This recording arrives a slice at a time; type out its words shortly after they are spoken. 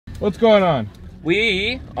What's going on?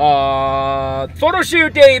 We are photo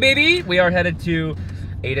shoot day, baby. We are headed to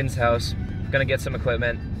Aiden's house. Gonna get some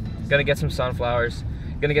equipment. Gonna get some sunflowers.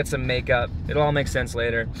 Gonna get some makeup. It'll all make sense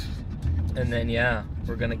later. And then yeah,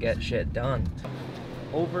 we're gonna get shit done.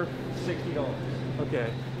 Over $60.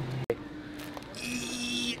 Okay.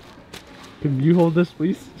 Can you hold this,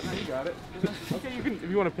 please? No, you got it. Okay, you can.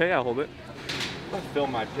 If you want to pay, I'll hold it. Let's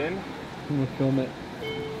film my pin. I'm gonna film it.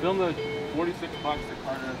 Film the 46 bucks that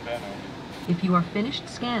Carter and Ben owe. If you are finished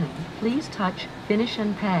scanning, please touch Finish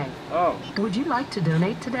and Pay. Oh. Would you like to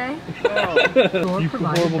donate today? Oh. You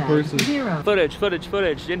horrible person. 0.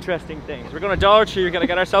 Footage. Interesting things. We're going to Dollar Tree. We're gonna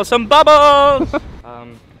get ourselves some bubbles.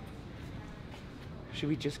 Should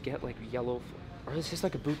we just get like yellow, or is this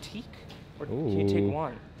like a boutique? Or can you take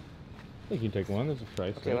one? I think you can take one. There's a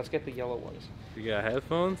price. Okay, let's get the yellow ones. We got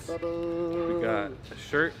headphones. We got a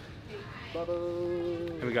shirt.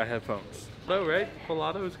 And we got headphones. Hello, right? Full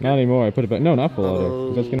auto is good. Not anymore. I put it back. No, not full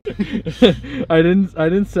auto. That's gonna... I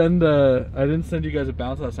didn't send you guys a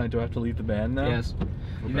bounce last night. Do I have to leave the band now? Yes.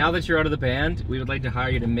 Okay. Now that you're out of the band, we would like to hire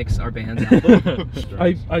you to mix our band's album.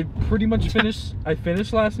 I pretty much finished. I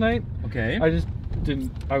finished last night. Okay. I just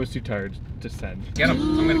didn't. I was too tired to send. Get him.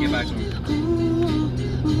 I'm gonna get back to him.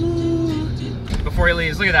 Before he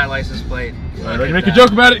leaves, look at that license plate. Ready to make a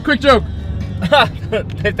joke about it? Quick joke.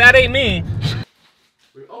 If that ain't me.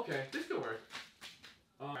 Okay, this could work.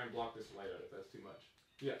 Try and block this light out if that's too much.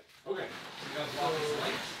 Yeah. Okay. You gotta block this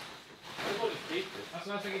light. Might as well just tape this. That's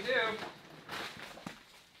what I was thinking too.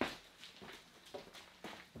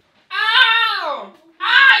 Ow! Oh,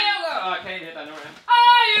 I can't hit that, no man.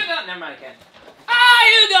 Never mind, I can't. Are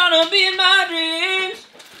you gonna be in my dreams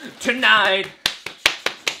tonight?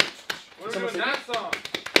 What are we doing that song?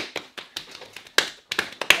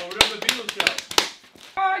 Oh, we're doing the Beatles show.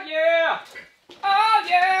 Oh yeah! Oh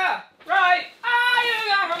yeah! Right! Are you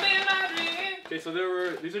gonna be in my dreams? Okay, so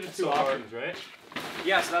these are just two so hard. options, right?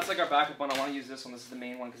 Yeah, so that's like our backup one. I want to use this one. This is the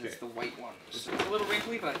main one because it's the white one. It's a little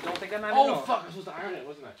wrinkly, but I don't think that matters at all. Fuck, I was supposed to iron it,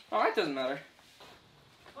 wasn't I? Oh, that doesn't matter.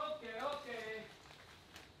 Okay.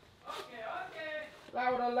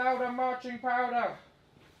 Louder, marching powder.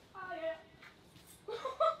 Oh, yeah.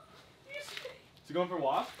 Is he going for a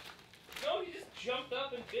wasp? No, he just jumped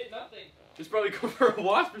up and bit nothing. He's probably going for a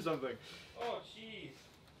wasp or something. Oh, jeez.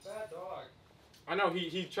 Bad dog. I know,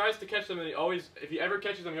 he tries to catch them and he always, if he ever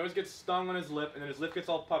catches them, he always gets stung on his lip and then his lip gets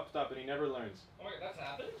all puffed up and he never learns. Oh my god, that's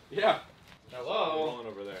happened? Yeah. Hello? Rolling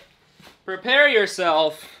over there. Prepare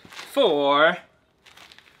yourself for...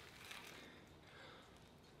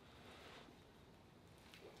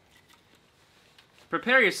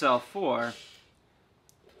 Prepare yourself for...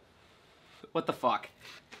 What the fuck?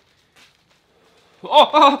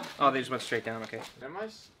 Oh, they just went straight down, okay. Am I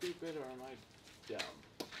stupid or am I dumb?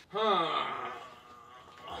 Huh.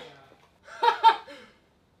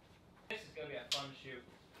 This is gonna be a fun shoot.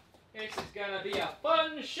 This is gonna be a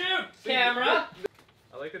fun shoot, camera!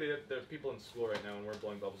 I like that there are people in school right now and we're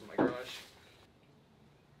blowing bubbles in my garage.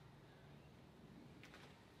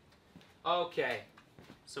 Okay,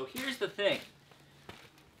 so here's the thing.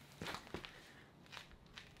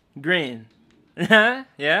 Green. Yeah?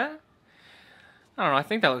 I don't know, I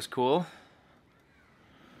think that looks cool.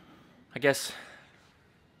 I guess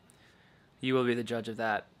you will be the judge of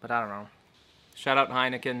that, but I don't know. Shout out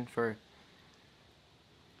Heineken for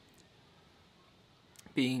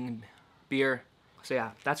being beer. So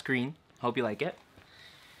yeah, that's green. Hope you like it.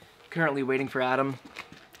 Currently waiting for Adam.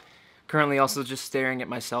 Currently also just staring at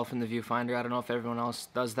myself in the viewfinder. I don't know if everyone else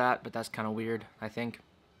does that, but that's kind of weird, I think.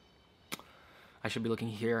 I should be looking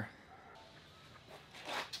here.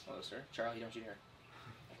 Hello, sir. Charlie, don't you dare.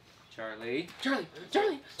 Charlie.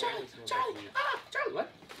 Charlie! Ah! Charlie, what?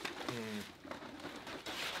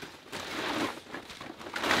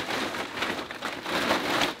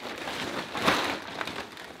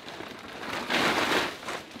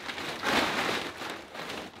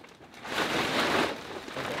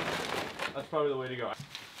 That's probably the way to go.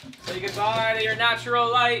 Say goodbye to your natural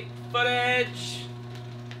light footage.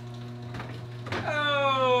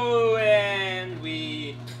 Oh, and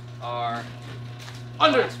we are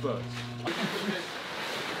underexposed.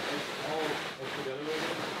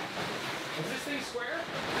 Is this thing square?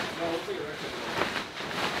 No, let's take it right.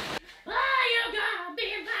 Are you gonna be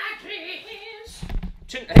in my dreams?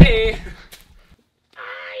 Hey!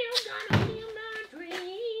 Are you gonna be in my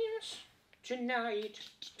dreams tonight?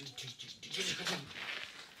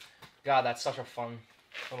 God, that's such a fun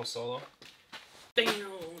little solo.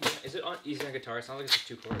 Is it on easy on guitar? It sounds like it's just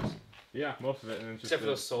 2 chords. Yeah, most of it, and then just except for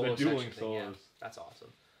those solo the dueling section solos. thing, yeah. That's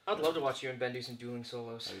awesome. I'd love to watch you and Ben do some dueling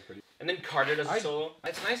solos. That'd be pretty. And then Carter does a solo.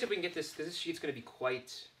 It's nice if we can get this, because this sheet's going to be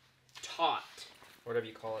quite taut. Whatever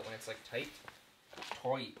you call it when it's like tight.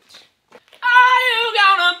 Tight. Are you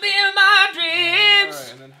gonna be in my dreams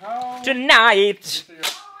Alright, and then how... tonight? So Oh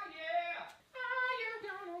yeah. Are you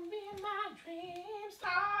gonna be in my dreams?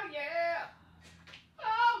 Oh yeah.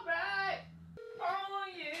 Alright. Oh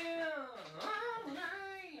yeah.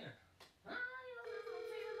 Alright.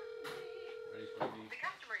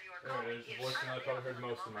 There it is, the voice I've probably heard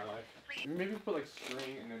most in my life. Maybe put like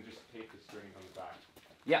string and then just tape the string on the back.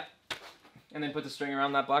 Yeah. And then put the string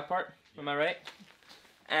around that black part. Am I right?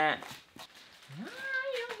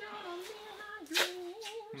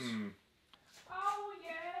 Hmm. Oh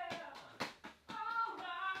yeah.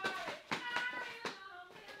 Alright.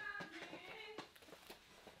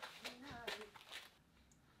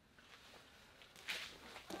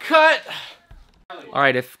 Cut!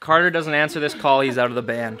 Alright, if Carter doesn't answer this call, he's out of the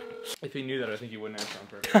band. If he knew that, I think he wouldn't answer on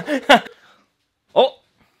purpose. Oh!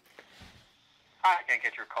 I can't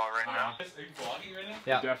get your call right now. Are you vlogging right now?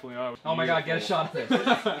 Yeah. You definitely are. Oh my god, get a shot of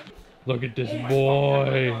this. Look at this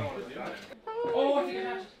boy. Oh, I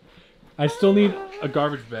forgot. I still need a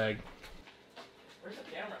garbage bag. Where's the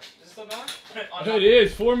camera? Is it still going? It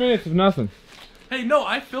is 4 minutes of nothing. Hey, no,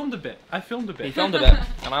 I filmed a bit. He filmed a bit,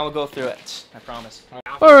 and I will go through it. I promise.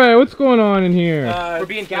 All right, what's going on in here? We're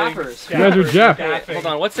being gaffers. You guys are Jeff. Wait, hold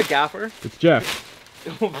on, what's the gaffer? It's Jeff.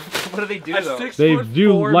 What do they do though? They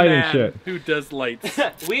do light and shit. Who does lights?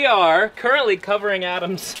 We are currently covering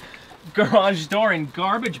Adam's garage door in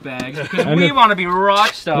garbage bags because And we want to be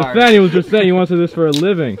rock stars. Nathaniel was just saying he wants to do this for a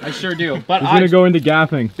living. I sure do, but He's gonna go into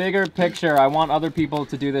gaffing. bigger picture, I want other people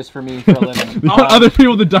to do this for me for a living. I want other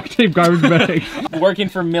people to duct tape garbage bags. Working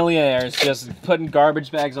for millionaires, just putting garbage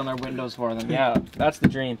bags on their windows for them. Yeah, that's the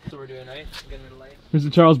dream. That's what we're doing, right? Getting rid of light. Here's the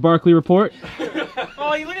Charles Barkley report.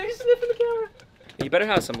 Oh, you look at me sniffing the camera. You better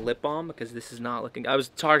have some lip balm because this is not looking. I was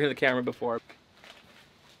talking to the camera before.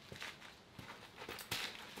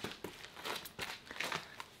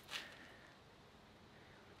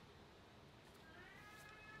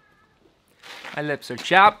 My lips are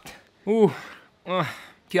chapped. Ooh.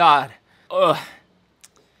 God. Ugh.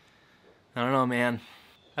 I don't know, man.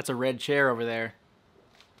 That's a red chair over there.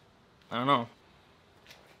 I don't know.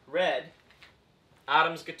 Red.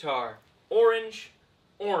 Adam's guitar. Orange.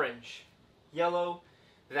 Orange. Yellow,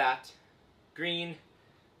 that, green,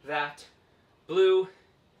 that, blue,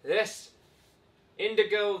 this,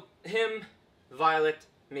 indigo, him, violet,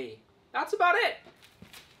 me. That's about it.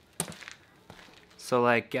 So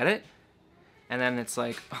like, get it? And then it's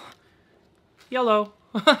like, yellow.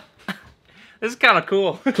 This is kind of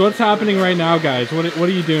cool. So what's happening right now, guys? What are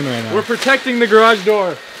you doing right now? We're protecting the garage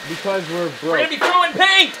door because we're We're broke. gonna be throwing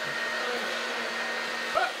paint!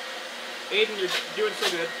 Aiden, you're doing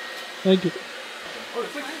so good. Thank you. Oh,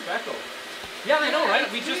 it's like speckle. Yeah, I know,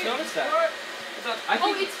 right? We just noticed that. I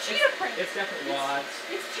Oh, think it's cheetah print. It's definitely what?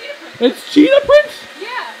 It's cheetah print. It's cheetah print?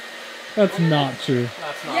 Yeah. That's not true.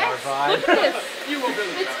 That's not Yes. our vibe. Look at this. You won't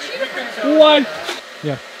really It's cheetah print. What?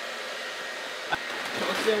 Yeah.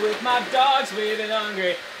 Toasting with my dogs, we've been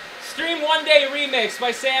hungry. Stream One Day remix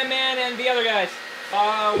by Sam Man and the other guys.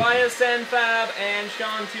 YSN Fab and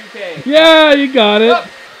Sean 2K. Yeah, you got it.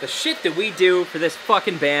 The shit that we do for this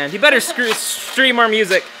fucking band. You better stream our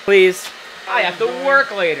music, please. I have to work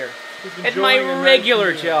later. At my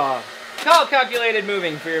regular job. Call Calculated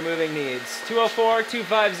Moving for your moving needs.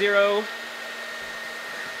 204-250.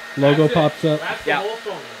 Logo pops up. That's Yeah. the whole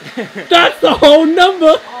phone. That's the whole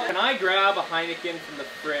number. Can I grab a Heineken from the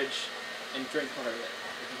fridge and drink part of it?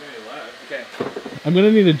 Okay. I'm gonna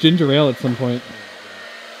need a ginger ale at some point.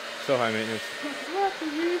 So high maintenance.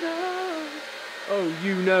 Oh,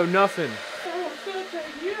 you know nothing. So I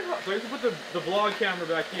have to put the vlog camera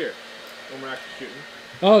back here when we're actually shooting.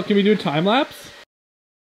 Oh, can we do a time lapse?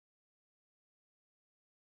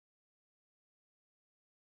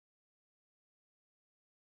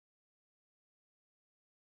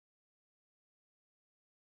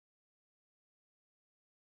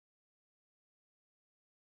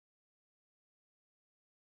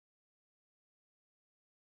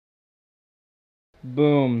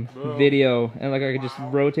 Boom. Boom. Video. And like I could just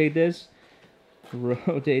rotate this.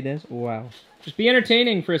 Rotate this. Wow. Just be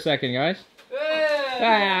entertaining for a second, guys.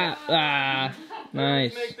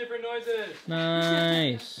 Nice. Make different noises.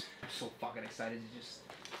 Nice. I'm so fucking excited to just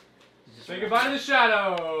Say goodbye to the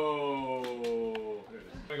shadow.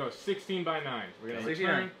 We're gonna go 16 by 9. We're gonna 16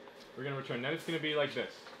 return. 9. We're gonna return. Then it's gonna be like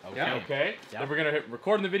this. Yeah. Okay. Yeah. Then we're gonna hit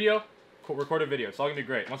record in the video. Record a video. It's all gonna be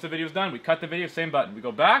great. Once the video's done, we cut the video. Same button. We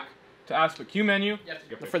go back to aspect Q menu.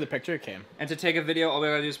 For the picture cam. And to take a video, all we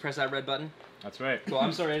gotta do is press that red button. That's right. Cool,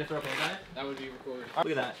 I'm so ready to throw a paint on it. That would be recorded. Look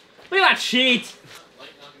at that. Look at that cheat!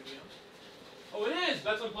 Oh, it is.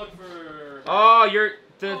 That's unplugged for. Oh,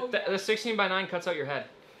 the 16 by 9 cuts out your head.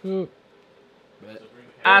 Ooh.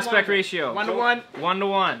 Aspect ratio. 1 to 1. 1 to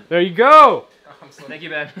 1. There you go. Thank you,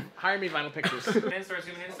 Ben. Hire me, Vinyl Pictures. Start zooming in, start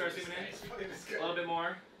zooming in. A little bit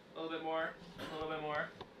more. A little bit more. A little bit more.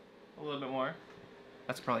 A little bit more.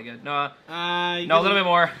 That's probably good. No, no, a little bit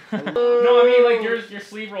more. No, I mean like your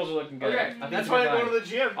sleeve rolls are looking good. Okay, that's why I go to the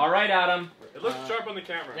gym. All right, Adam. It looks sharp on the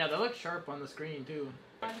camera. Yeah, they look sharp on the screen too.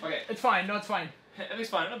 Okay, It's fine. No, it's fine. it's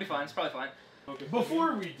fine. It'll be fine. It's probably fine. Okay.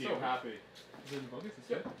 Before we do. So happy. Is it in focus? It's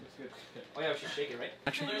good. It's good. Okay. Oh yeah, we should shake it,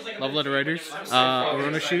 right? Love letter writers. Arona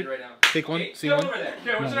Arona shoot. right now. Pick one. Okay, See go one. over there.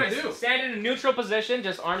 Okay, what should I do? Stand in a neutral position,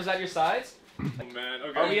 just arms at your sides. Oh man.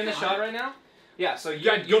 Okay. Are we in the shot right now? Yeah. So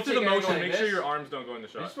Yeah, you go through the take motion. everyone Make like sure this. your arms don't go in the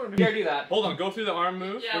shot. Here, do that. Hold on. Go through the arm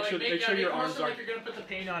move. Yeah, make sure your arms are. like you're gonna put the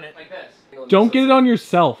paint on it. Like this. Don't get it on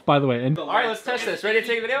yourself, by the way. And All right, let's test this. Ready to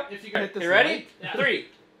take a video? If you can hit this. You ready? Yeah. 3,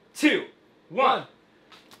 2, 1.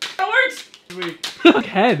 That works.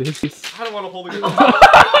 head. I don't want to hold it.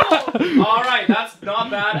 All right, that's not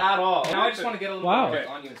bad at all. Now I just want to get a little Wow. bit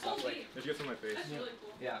on you and stuff. Like, Did you get some on my face?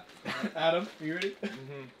 yeah. Adam, are you ready?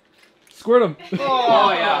 Squirt him.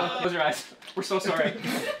 Oh yeah. Close your eyes. We're so sorry.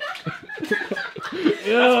 That's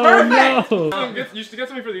perfect. No. You should get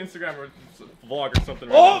something for the Instagram or vlog or something.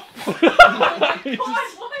 Oh!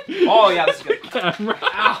 Oh yeah, this is good. Camera.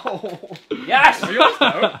 Ow. Yes. Are you almost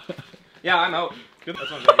out? Yeah, I'm out. Good.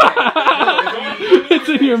 That's what I'm doing. It's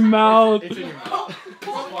in your mouth. It's in your mouth.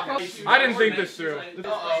 I didn't think this through.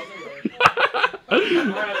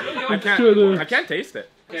 I can't taste it.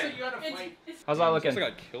 How's that looking? Looks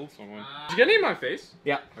like I killed someone. Did you get any in my face?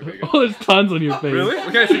 Yeah. Okay, good. Oh, there's tons on your face. Really?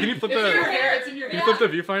 Okay, so can you flip the? It's in your Can you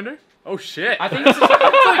flip the viewfinder? Oh shit! I think this is.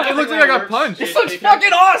 It looks like I got punched. This looks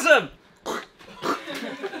fucking awesome.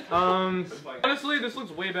 Honestly, this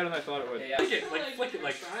looks way better than I thought it would. Yeah. Flick it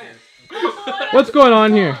like. What's going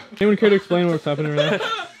on here? Anyone care to explain what's happening right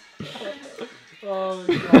now? Oh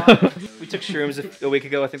god. We took shrooms a week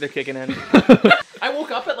ago. I think they're kicking in. I woke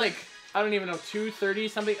up at like, I don't even know, 2:30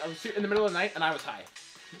 something. I was in the middle of the night and I was high.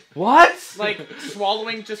 What? Like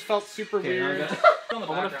swallowing just felt super weird.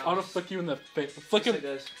 I wanna flick you in the face. Flick him. I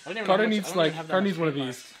don't even know Carter how much- needs I don't like even have that Carter much needs one of paint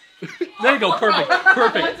these. left. There you go. Perfect.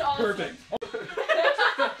 Perfect. That's awesome. Perfect.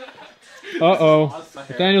 Uh-oh.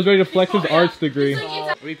 Daniel's ready to flex his arts degree.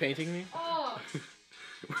 Are we painting me? Oh.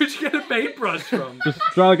 Where'd you get a paintbrush from? Just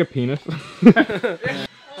draw like a penis. I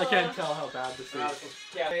can't tell how bad this is.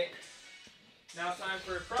 Yeah. Now it's time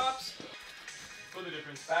for props. What's the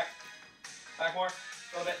difference? Back. Back more. A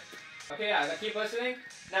little bit. Okay, yeah, now keep listening.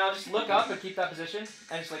 Now just look up and keep that position.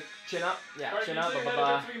 And just like chin up. Yeah, chin up. Blah, blah,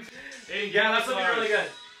 blah. Yeah, that's looking really good.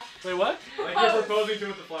 Wait, what? Like you're proposing to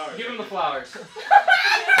with the flowers. Give him the flowers.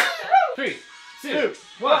 3, 2,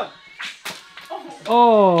 1.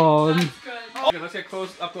 Oh. That's good. Okay, let's get up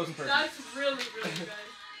close and personal. That's really, really good.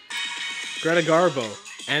 Greta Garbo,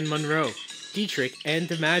 Anne Monroe, Dietrich and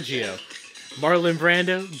DiMaggio, Marlon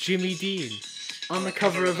Brando, Jimmy Dean. On the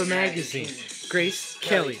cover of a magazine, Grace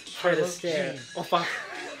Kelly, Fred Astaire. Oh fuck.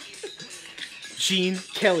 Gene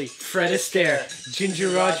Kelly, Fred Astaire, Ginger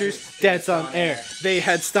Rogers, Dance on Air. They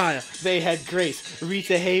had style, they had grace.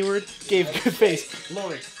 Rita Hayward gave good face.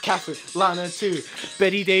 Lauren, Catherine, Lana too.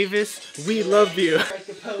 Betty Davis, we love you.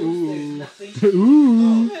 Ooh.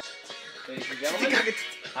 Ooh. Ladies and gentlemen,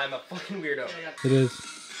 I'm a fucking weirdo. It is.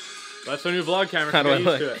 That's our new vlog camera. How do I Get used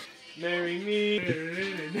look? to it. Marry me.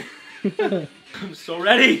 I'm so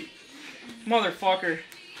ready. Motherfucker.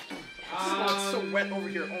 It's so wet over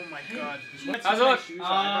here. Oh my god. How's it look?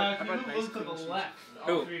 I brought nice clothes.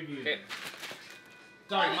 Ooh. Okay.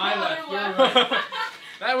 Sorry, my left, your right.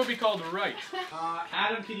 That would be called right.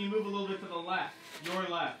 Adam, can you move a little bit to the left? Your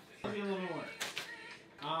left. Maybe a little more.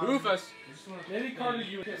 Rufus. Maybe Carter,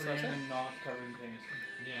 you hit and not covering things.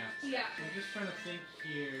 Yeah. Yeah. I'm just trying to think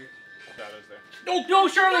here. Shadows there. No, no,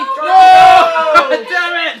 Shirley! No!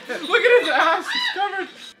 Damn it! Look at his ass. It's covered.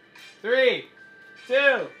 3,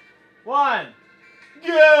 2, 1,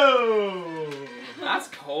 go! That's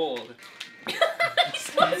cold.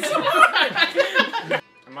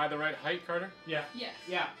 Am I the right height, Carter? Yeah. Yes.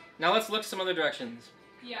 Yeah. Now let's look some other directions.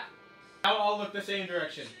 Yeah. Now all look the same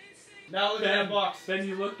direction. Now look at that box. Then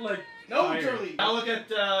you look like No, tired. Charlie. Now look at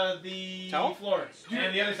the Towel? floor.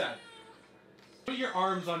 And the other side. Put your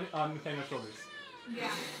arms on Nathaniel's shoulders Yeah.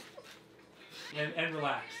 and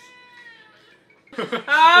relax.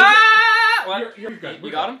 Ah! What? You're good.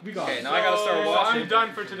 You got him? We got Okay, him. now I gotta start watching. I'm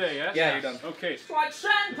done for today, yes? Yeah, you're done. Okay. Like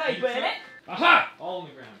sandpaper in it. Aha! All on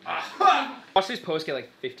the ground. Watch these posts get like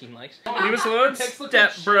 15 likes. Leave us alone, Pics look step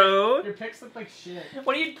like shit. bro. Your pics look like shit.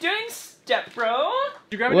 What are you doing, step bro?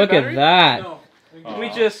 Did you grab a Look new at battery? that. No. We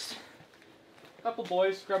just Couple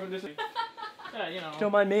boys scrubbing this. Yeah, you know.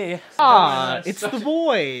 Don't mind me. It's the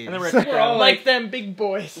boys. And then we're all like them big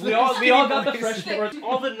boys. We all got the fresh boards.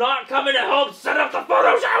 All the not coming to help set up the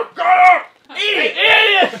photo shoot.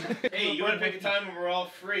 Idiot! Hey, you want to pick a time when we're all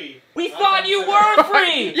free? We thought you were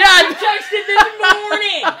free. Yeah, I texted this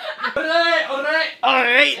morning.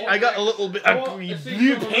 Alright, I got a little bit of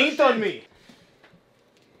blue paint on me.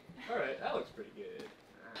 Alright, that looks pretty good.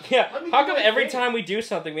 Yeah. How come every time we do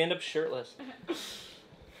something we end up shirtless?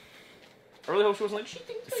 I really hope she wasn't like.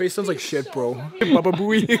 Your face sounds like shit, bro. Baba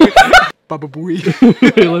Booey. Baba Booey.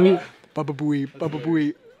 Let me. Baba Booey. Baba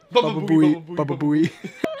Booey. Baba Booey. Baba Booey.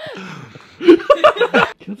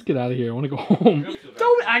 Let's get out of here. I want to go home.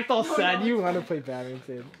 Don't act all sad. You want to play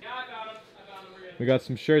badminton. We got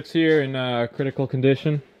some shirts here in critical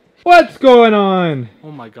condition. What's going on?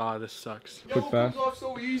 Oh my god, this sucks. Quick fast. off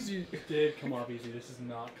so easy. It did come off easy. This is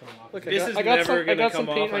not coming off. Look, This is I got never some, gonna come some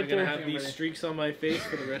off. paint I'm right gonna there. have these streaks on my face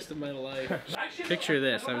for the rest of my life. Picture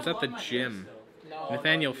this. I was at the gym.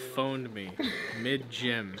 Nathaniel phoned me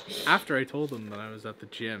mid-gym. After I told him that I was at the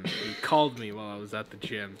gym, he called me while I was at the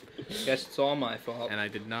gym. Guess it's all my fault. And I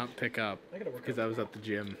did not pick up because I was at the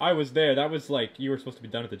gym. I was there. That was like, you were supposed to be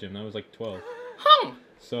done at the gym. That was like 12. Huh.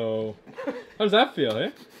 So, how does that feel,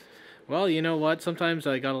 eh? Well, you know what? Sometimes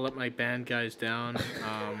I gotta let my band guys down.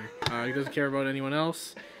 He doesn't care about anyone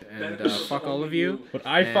else. And fuck all of you. What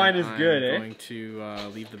I find is good, eh? I'm going to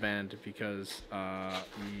leave the band because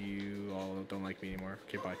you all don't like me anymore.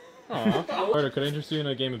 Okay, bye. Aww. Carter, could I interest you in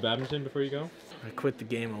a game of badminton before you go? I quit the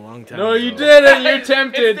game a long time No, ago. you didn't! You're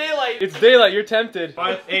tempted! It's daylight. It's daylight, you're tempted.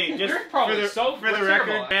 But, hey, just probably so for the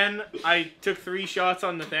terrible. record, Ben, I took 3 shots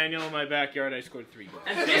on Nathaniel in my backyard. I scored 3 goals.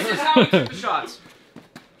 And this is how he took the shots.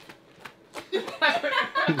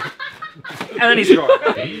 And then he scored.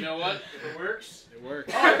 Hey, you know what? If it works. It works.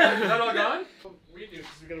 Is that all gone? We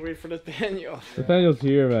gotta wait for Nathaniel. Nathaniel's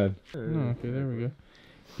here, man. Oh, okay, there we go.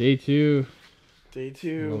 Day 2. Day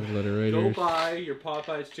 2. Love letter writers. Go buy your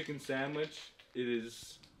Popeye's chicken sandwich. It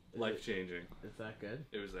is life-changing. Is that good?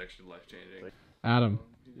 It was actually life-changing. Adam,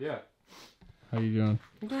 Yeah. how you doing?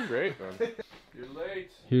 I'm doing great, man. You're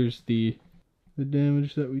late. Here's the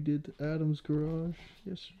damage that we did to Adam's garage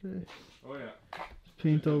yesterday. Oh, yeah.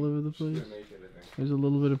 Paint all over the Just place. gonna make it, I think. There's a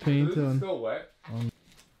little bit of paint This is on. still wet.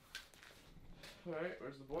 Alright,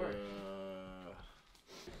 where's the board?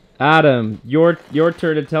 Adam, your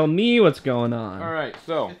turn to tell me what's going on. Alright,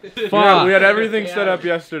 so. Fuck. We had everything set up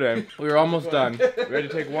yesterday. We were almost done. We had to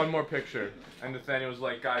take one more picture. And Nathaniel was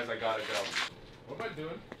like, guys, I gotta go. What am I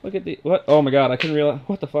doing? Look at the what? Oh my god, I couldn't realize.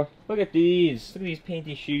 What the fuck? Look at these. Look at these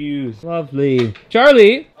painty shoes. Lovely.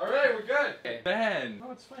 Charlie. Alright, we're good. Ben.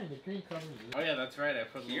 Oh, it's fine. The green covers it. Oh yeah, that's right. I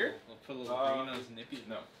put Here? a little green on his nippy.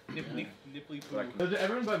 No. Nipply poo. Does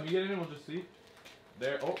everyone but me get in and we'll just see?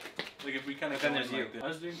 There. Oh. Like if we kind of Then go there's in you. like this. I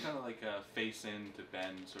was doing kind of like a face in to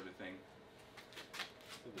Ben sort of thing.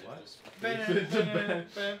 What?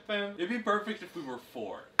 It'd be perfect if we were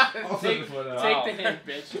 4. Take the hint,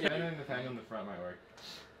 bitch. Ben and Nathaniel in the front might work.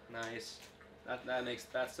 Nice.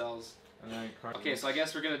 That sells. And then Okay, so I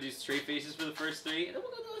guess we're gonna do straight faces for the first 3, and then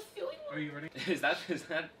we'll do the feeling one. Are you ready? Is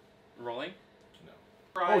that rolling?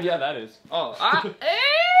 Oh yeah, that is. Oh,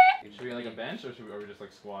 Should we get like a bench or are we just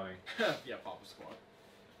like squatting? Yeah, Papa squat.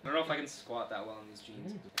 I don't know if I can squat that well in these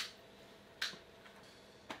jeans.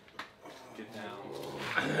 Get down.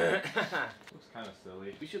 Looks kind of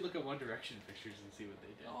silly. We should look at One Direction pictures and see what they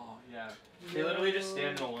did. Oh yeah. They literally just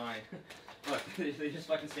stand in a line. Look, they just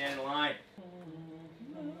fucking stand in a line.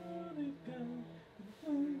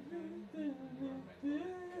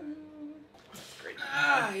 Great.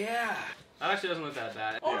 Ah, yeah. That actually doesn't look that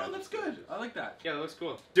bad. Oh no, that's good. I like that. Yeah, that looks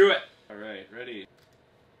cool. Do it. All right, ready.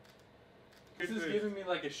 This is giving me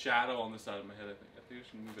like a shadow on the side of my head. I think I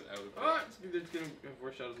should move it out a bit. Oh, it's gonna have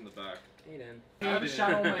more shadows in the back. Aiden. I have a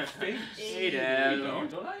shadow on my face. Aiden. You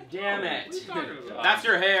don't I? Damn Oh, it. what are you talking about? That's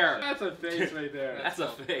your hair. That's a face right there. That's a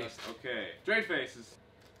face. Okay. Straight faces.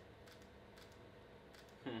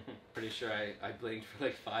 Pretty sure I blinked for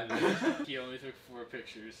like 5 minutes. He only took 4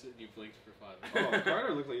 pictures and you blinked for 5 Oh, minutes.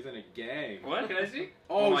 Carter looks like he's in a gang. What? Can I see?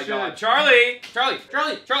 Oh, my shit. god. Charlie, come here.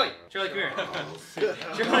 Charlie, come here.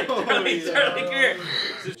 Charlie, come here.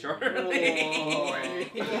 This is Charlie. Look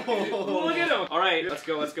at him. All right, let's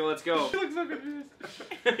go. He looks so confused.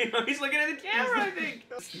 He's looking at the camera, I think.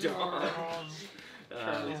 Stop.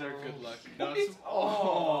 Charlie's our good luck.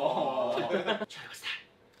 Oh. Charlie, what's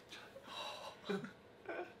that?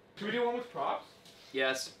 Should we do one with props?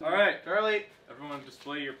 Yes. All right, Charlie. Everyone,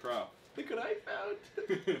 display your prop. Look what I found.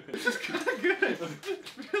 This is kind of good.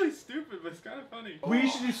 It's really stupid, but it's kind of funny. We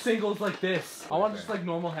should do singles like this. I want just like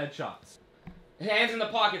normal headshots. Hands in the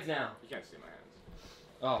pockets now. You can't see my hands.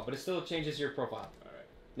 Oh, but it still changes your profile. Alright.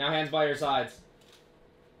 Now hands by your sides.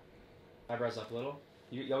 Eyebrows up a little.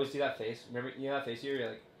 You always do that face. Remember, you know that face here? You're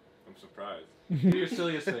like... I'm surprised. Do your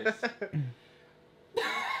silliest face.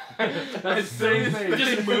 That's same face.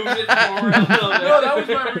 Just moves it forward a little bit. No, that was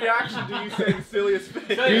my reaction to you saying silliest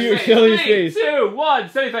face. Do your silliest face. 3, 2, 1,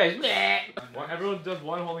 silly face. Everyone does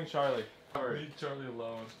one holding Charlie. Leave Charlie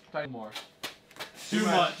alone. Try more. Too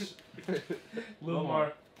much. A little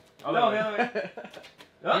more. No, the other way.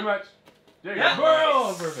 Too much. There you Yeah. go.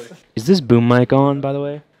 Oh, perfect. Is this boom mic on, by the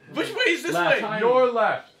way? Which way is this Left. way? Your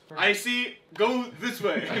left. I see. Go this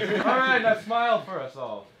way. Alright, now smile for us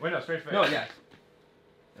all. Wait, no, straight face. No, yeah.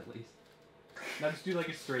 At least. Now just do like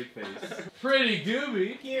a straight face. Pretty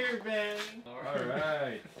gooby. Here, Ben.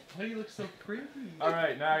 Alright. Why do you look so pretty?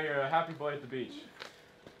 Alright, now you're a happy boy at the beach.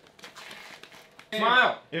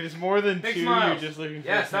 Smile. If it's more than Big 2, smiles. you're just looking for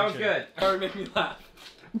Yes, that was attention. good. Or make me laugh.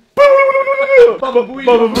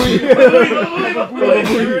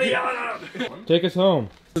 Take us home.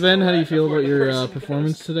 Ben, how do you feel about your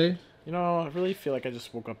performance today? You know, I really feel like I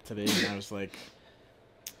just woke up today and I was like,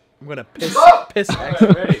 I'm gonna piss Alright,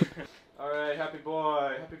 ready? Alright, happy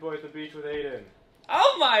boy at the beach with Aiden.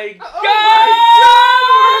 Oh my god!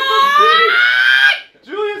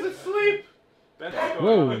 Julia's asleep! Ben's going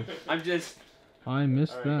Whoa. on. I'm just... I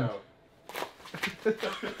missed Alright, that. go.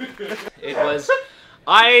 It was...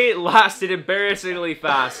 I lasted embarrassingly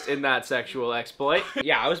fast in that sexual exploit.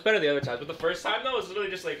 Yeah, I was better the other times, but the first time though, it was literally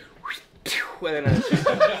just like... And then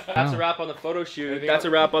that's a wrap on the photo shoot. That's a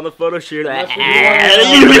wrap on the photo shoot. Goodbye,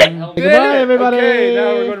 everybody. Okay,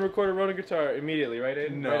 now we're going to record a Ronin guitar immediately, right,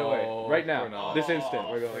 Aiden? No, right away. Right now. we're not. This instant.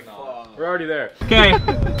 We're going. We're not. We're already there. Okay.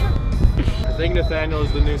 I think Nathaniel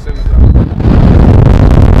is the new Sims.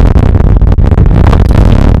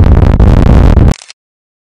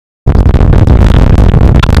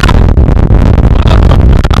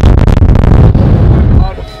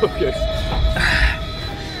 Autofocus.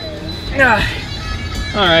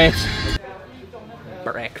 Alright.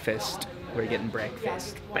 Breakfast. We're getting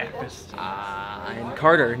breakfast. Breakfast. And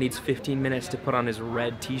Carter needs 15 minutes to put on his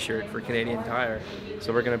red t-shirt for Canadian Tire.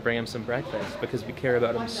 So we're gonna bring him some breakfast because we care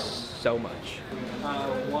about him so much.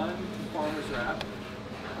 One farmer's wrap.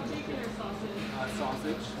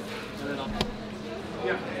 Sausage. And then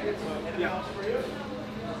yeah.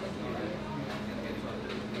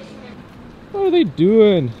 What are they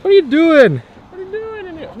doing? What are you doing?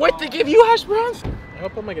 What, they give you hash browns? I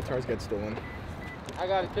hope all my guitars get stolen. I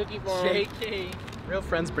got a cookie for him. JK. Real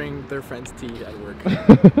friends bring their friends tea at work.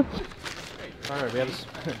 Alright, we have this.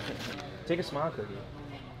 Take a smile cookie.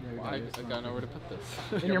 I gotta know where to put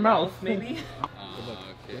this. In your mouth, maybe?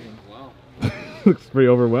 Okay, wow. Looks pretty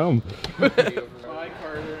overwhelmed. Bye,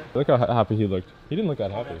 Carter. Look how happy he looked. He didn't look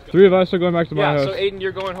that happy. 3 of us are going back to my Yeah, house. so Aiden,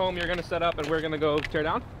 you're going home, you're gonna set up, and we're gonna go tear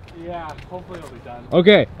down? Yeah, hopefully it'll be done.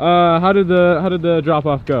 Okay, how did the drop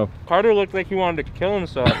off go? Carter looked like he wanted to kill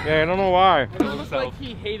himself. Yeah, I don't know why. It looked like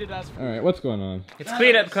he hated us. All right, what's going on? It's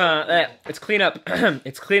cleanup it's cleanup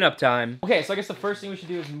it's cleanup time. Okay, so I guess the first thing we should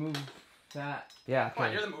do is move that. Yeah, Come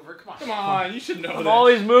on, you're the mover. Come on. Come on, you should know I'm this.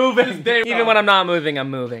 always moving. day Even off. when I'm not moving, I'm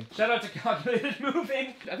moving. Shout out to calculated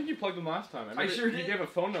moving. I think you plugged them last time. I sure You did. gave a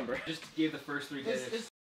phone number. Just gave the first 3 digits.